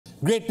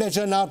Great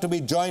pleasure now to be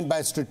joined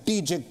by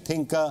strategic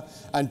thinker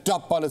and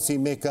top policy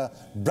maker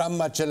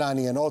Brahma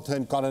Chellaney, an author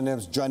and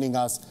columnist, joining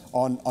us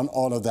on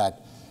all of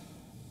that.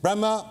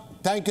 Brahma,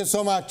 thank you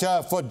so much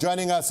for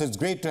joining us. It's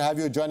great to have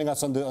you joining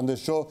us on the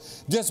show.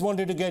 Just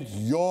wanted to get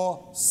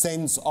your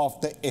sense of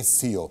the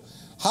SCO.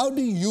 How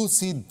do you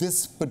see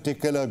this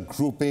particular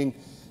grouping,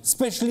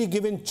 especially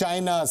given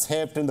China's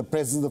heft and the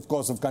presence, of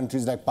course, of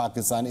countries like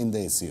Pakistan in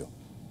the SCO?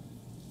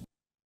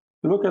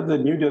 Look at the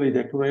New Delhi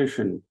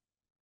Declaration,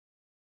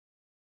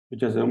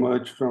 which has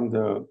emerged from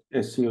the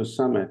SCO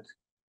summit.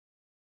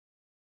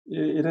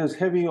 It is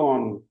heavy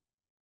on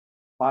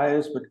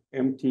pious but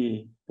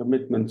empty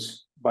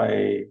commitments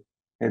by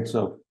heads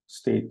of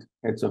state,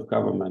 heads of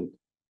government.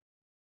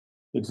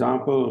 For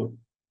example,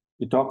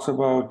 it talks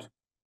about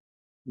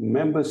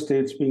member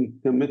states being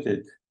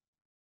committed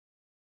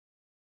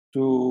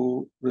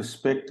to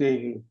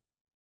respecting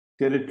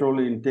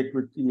territorial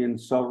integrity and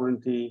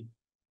sovereignty,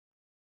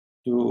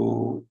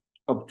 to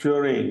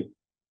abjuring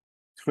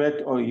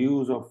threat or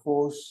use of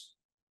force.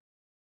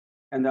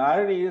 And the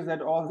irony is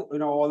that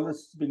all this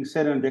is being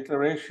said in a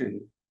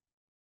declaration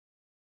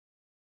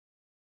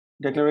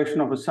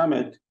of a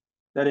summit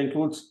that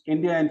includes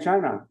India and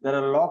China that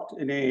are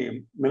locked in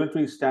a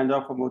military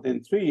standoff for more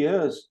than 3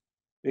 years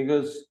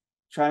because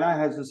China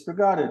has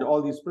disregarded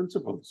all these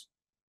principles.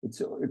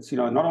 It's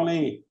not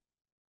only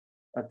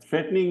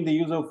threatening the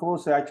use of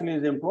force, actually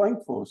is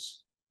employing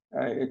force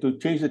to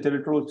change the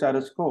territorial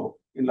status quo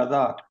in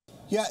Ladakh.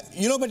 Yeah,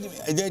 but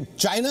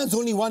China's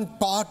only one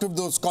part of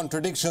those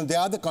contradictions. There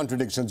are the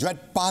contradictions. You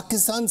had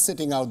Pakistan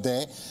sitting out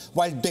there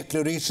while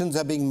declarations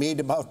are being made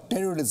about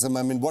terrorism.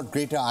 I mean, what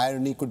greater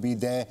irony could be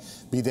there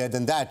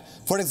than that?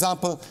 For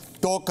example,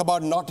 talk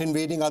about not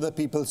invading other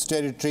people's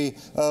territory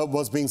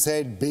was being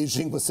said.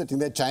 Beijing was sitting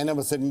there. China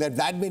was sitting there.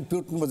 Vladimir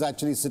Putin was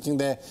actually sitting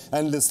there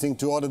and listening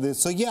to all of this.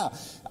 So, yeah,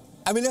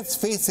 I mean, let's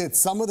face it,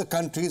 some of the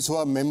countries who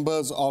are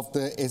members of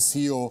the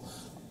SCO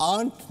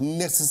aren't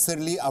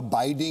necessarily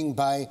abiding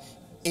by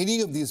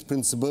any of these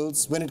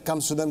principles when it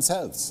comes to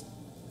themselves.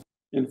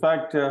 In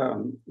fact,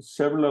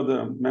 several of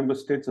the member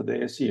states of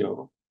the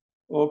SCO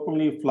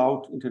openly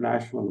flout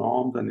international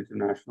norms and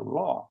international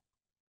law.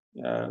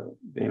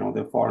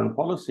 Their foreign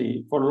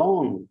policy for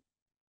long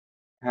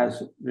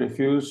has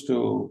refused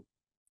to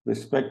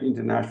respect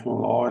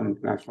international law and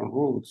international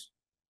rules.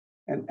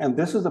 And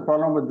this is the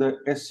problem with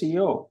the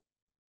SCO.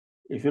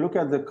 If you look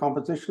at the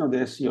composition of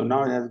the SCO,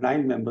 now it has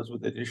 9 members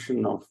with the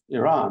addition of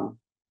Iran.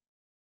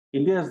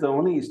 India is the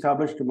only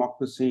established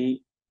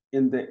democracy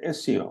in the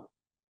SCO.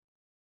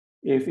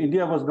 If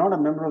India was not a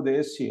member of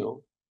the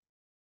SCO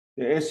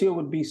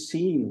would be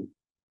seen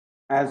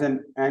as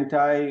an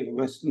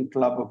anti-Western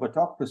club of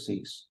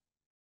autocracies.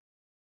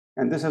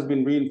 And this has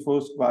been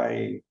reinforced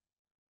by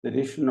the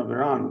addition of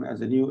Iran as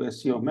a new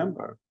SCO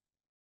member.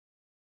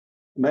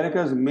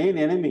 America's main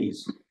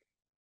enemies,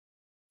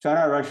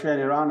 China, Russia,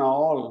 and Iran, are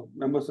all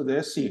members of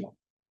the SCO.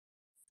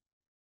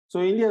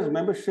 So India's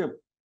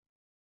membership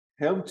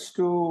helps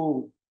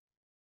to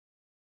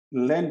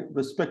lend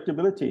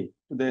respectability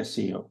to the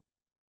SCO.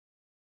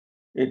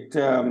 It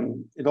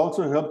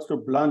also helps to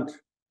blunt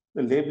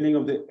the labeling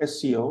of the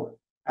SCO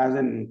as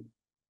an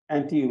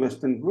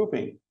anti-Western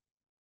grouping.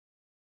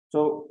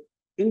 So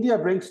India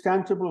brings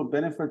tangible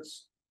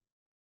benefits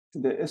to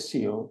the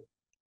SCO.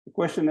 The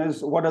question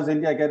is, what does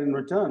India get in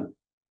return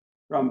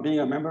from being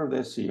a member of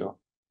the SCO?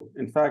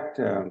 In fact,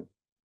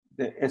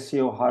 the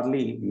SCO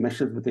hardly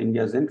meshes with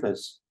India's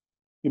interests.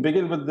 You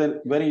begin with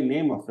the very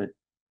name of it,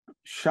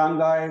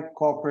 Shanghai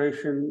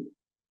Cooperation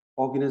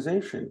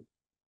Organization.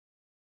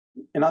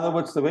 In other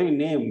words, the very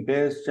name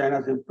bears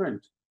China's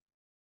imprint.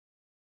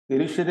 The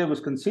initiative was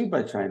conceived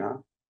by China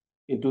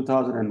in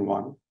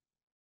 2001,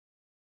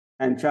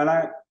 and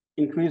China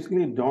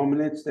increasingly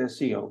dominates the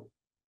SCO.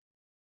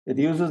 It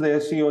uses the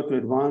SCO to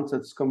advance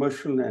its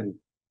commercial and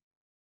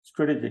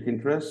strategic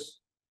interests.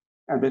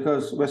 And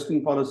because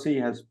Western policy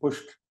has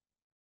pushed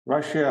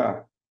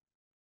Russia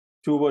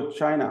toward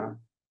China,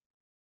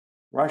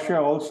 Russia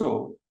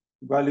also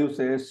values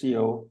the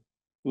SCO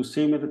to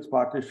cement its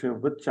partnership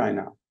with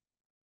China.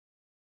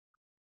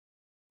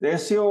 The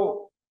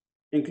SCO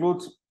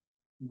includes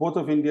both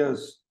of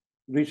India's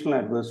regional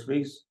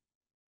adversaries,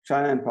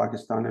 China and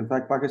Pakistan. In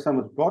fact, Pakistan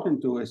was brought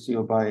into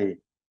SCO by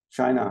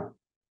China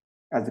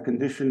as a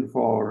condition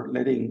for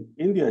letting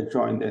India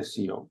join the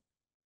SCO.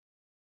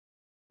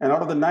 And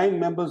out of the 9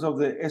 members of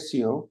the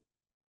SCO,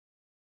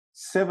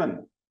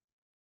 7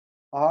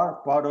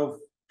 are part of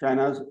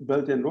China's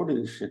Belt and Road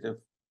Initiative,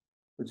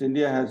 which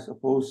India has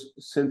opposed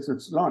since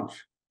its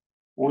launch.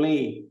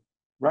 Only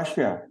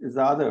Russia is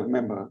the other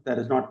member that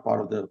is not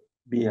part of the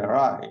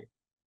BRI.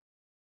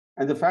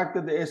 And the fact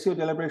that the SCO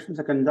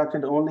deliberations are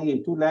conducted only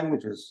in 2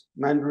 languages,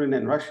 Mandarin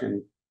and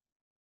Russian,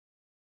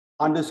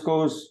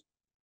 underscores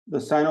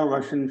the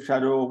Sino-Russian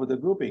shadow over the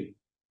grouping.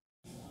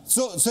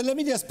 So let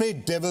me just play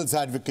devil's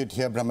advocate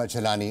here, Brahma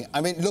Chellaney.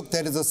 I mean, look,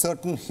 there is a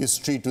certain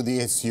history to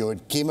the SCO.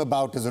 It came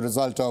about as a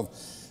result of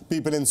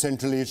people in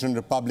Central Asian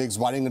republics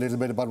worrying a little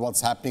bit about what's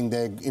happening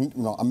there,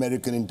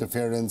 American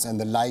interference and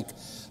the like.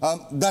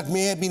 That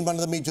may have been one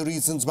of the major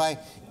reasons why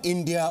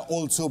India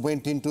also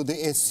went into the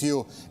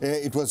SCO.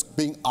 It was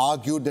being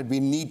argued that we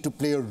need to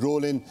play a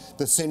role in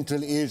the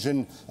Central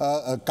Asian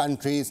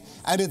countries,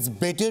 and it's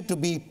better to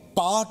be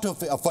part of,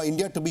 for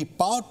India to be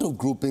part of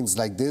groupings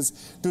like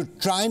this, to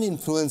try and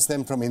influence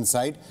them from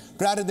inside,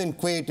 rather than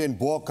quit and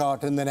walk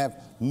out and then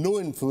have no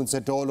influence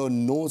at all or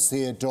no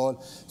say at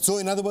all. So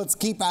in other words,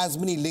 keep as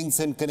many links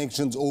and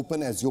connections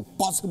open as you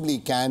possibly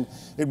can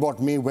in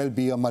what may well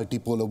be a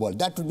multipolar world.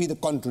 That would be the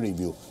contrary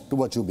view to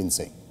what you've been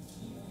saying.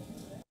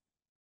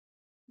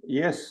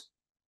 Yes,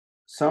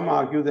 some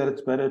argue that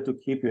it's better to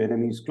keep your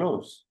enemies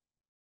close.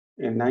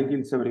 In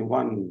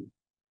 1971,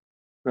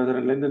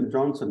 President Lyndon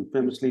Johnson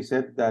famously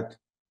said that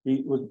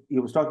he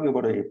was talking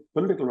about a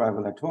political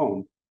rival at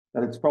home,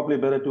 that it's probably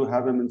better to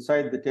have him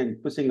inside the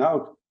tent pissing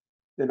out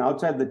than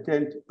outside the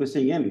tent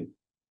pissing in.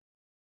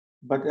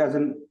 But as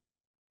an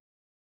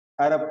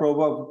Arab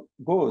proverb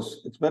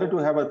goes, it's better to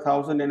have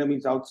 1,000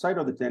 enemies outside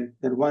of the tent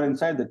than one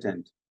inside the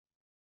tent.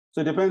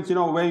 So it depends,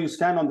 where you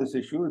stand on this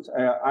issue.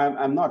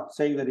 I'm not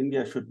saying that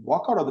India should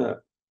walk out of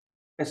the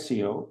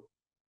SCO,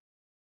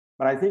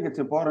 but I think it's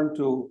important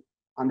to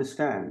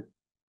understand,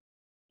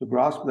 to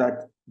grasp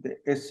that the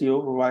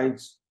SCO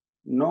provides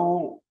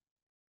no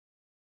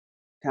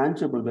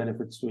tangible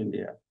benefits to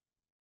India.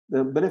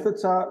 The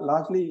benefits are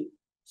largely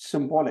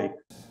symbolic.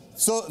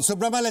 So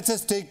Brahma, let's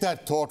just take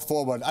that thought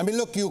forward. I mean,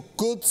 look, you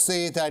could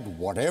say that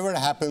whatever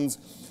happens,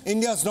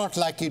 India's not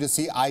likely to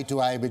see eye to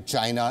eye with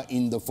China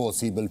in the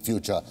foreseeable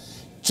future.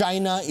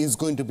 China is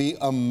going to be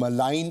a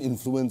malign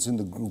influence in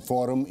the group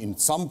forum in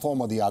some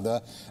form or the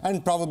other,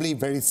 and probably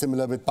very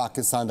similar with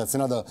Pakistan. That's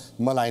another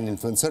malign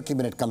influence,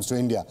 certainly when it comes to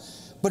India.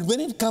 But when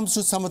it comes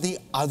to some of the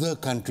other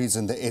countries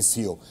in the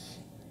SCO,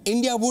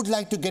 India would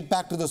like to get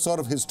back to the sort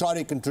of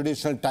historic and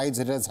traditional ties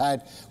it has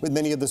had with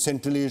many of the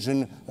Central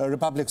Asian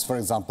republics, for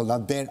example. Now,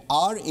 there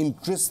are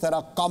interests that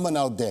are common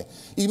out there.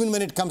 Even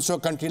when it comes to a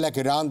country like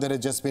Iran that has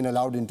just been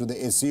allowed into the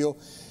SCO,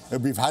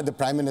 we've had the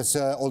Prime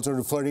Minister also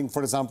referring,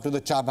 for example, to the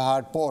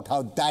Chabahar port,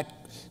 how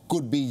that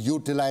could be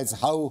utilized,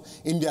 how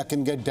India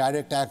can get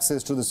direct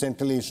access to the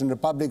Central Asian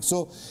republics.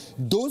 So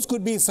those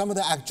could be some of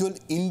the actual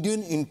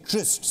Indian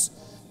interests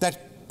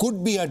that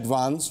could be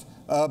advanced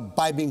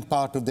by being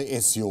part of the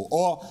SCO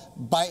or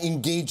by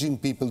engaging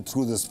people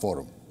through this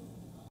forum.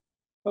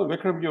 Well,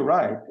 Vikram, you're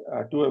right,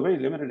 to a very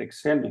limited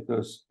extent,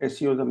 because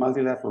SCO is a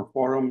multilateral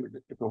forum.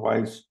 It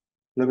provides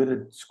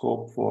limited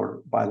scope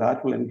for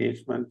bilateral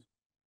engagement.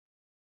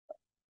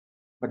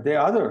 But there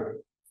are other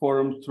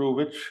forums through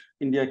which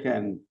India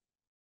can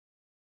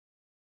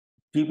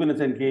deepen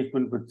its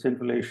engagement with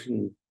Central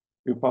Asian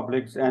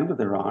republics and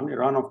with Iran.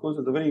 Iran, of course,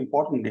 is a very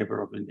important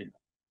neighbor of India.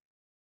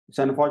 It's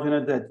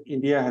unfortunate that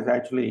India has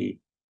actually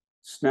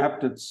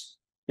snapped its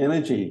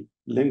energy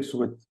links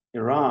with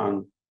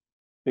Iran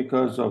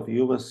because of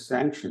US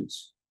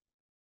sanctions.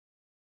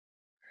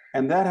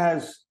 And that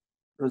has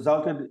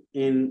resulted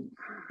in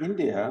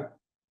India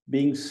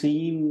being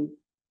seen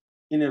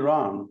in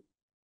Iran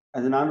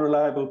as an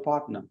unreliable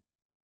partner.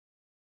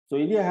 So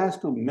India has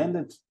to mend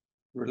its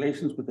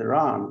relations with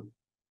Iran,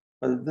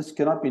 but this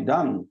cannot be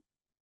done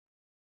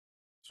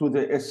through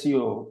the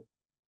SCO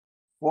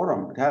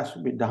forum. It has to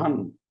be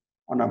done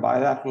on a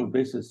bilateral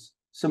basis.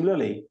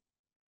 Similarly,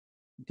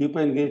 deeper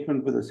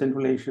engagement with the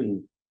Central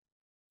Asian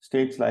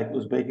states like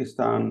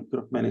Uzbekistan,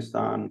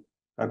 Turkmenistan,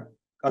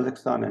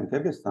 Kazakhstan, and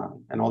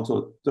Kyrgyzstan, and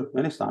also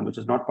Turkmenistan, which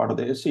is not part of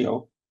the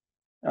SCO,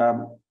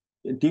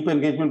 deeper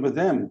engagement with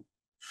them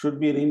should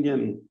be an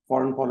Indian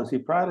foreign policy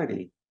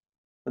priority.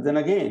 But then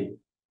again,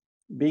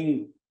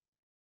 being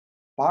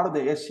part of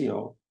the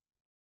SCO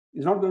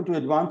is not going to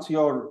advance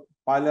your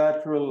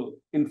bilateral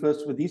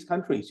interests with these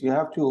countries. You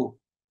have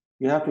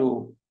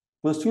to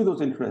pursue those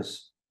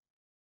interests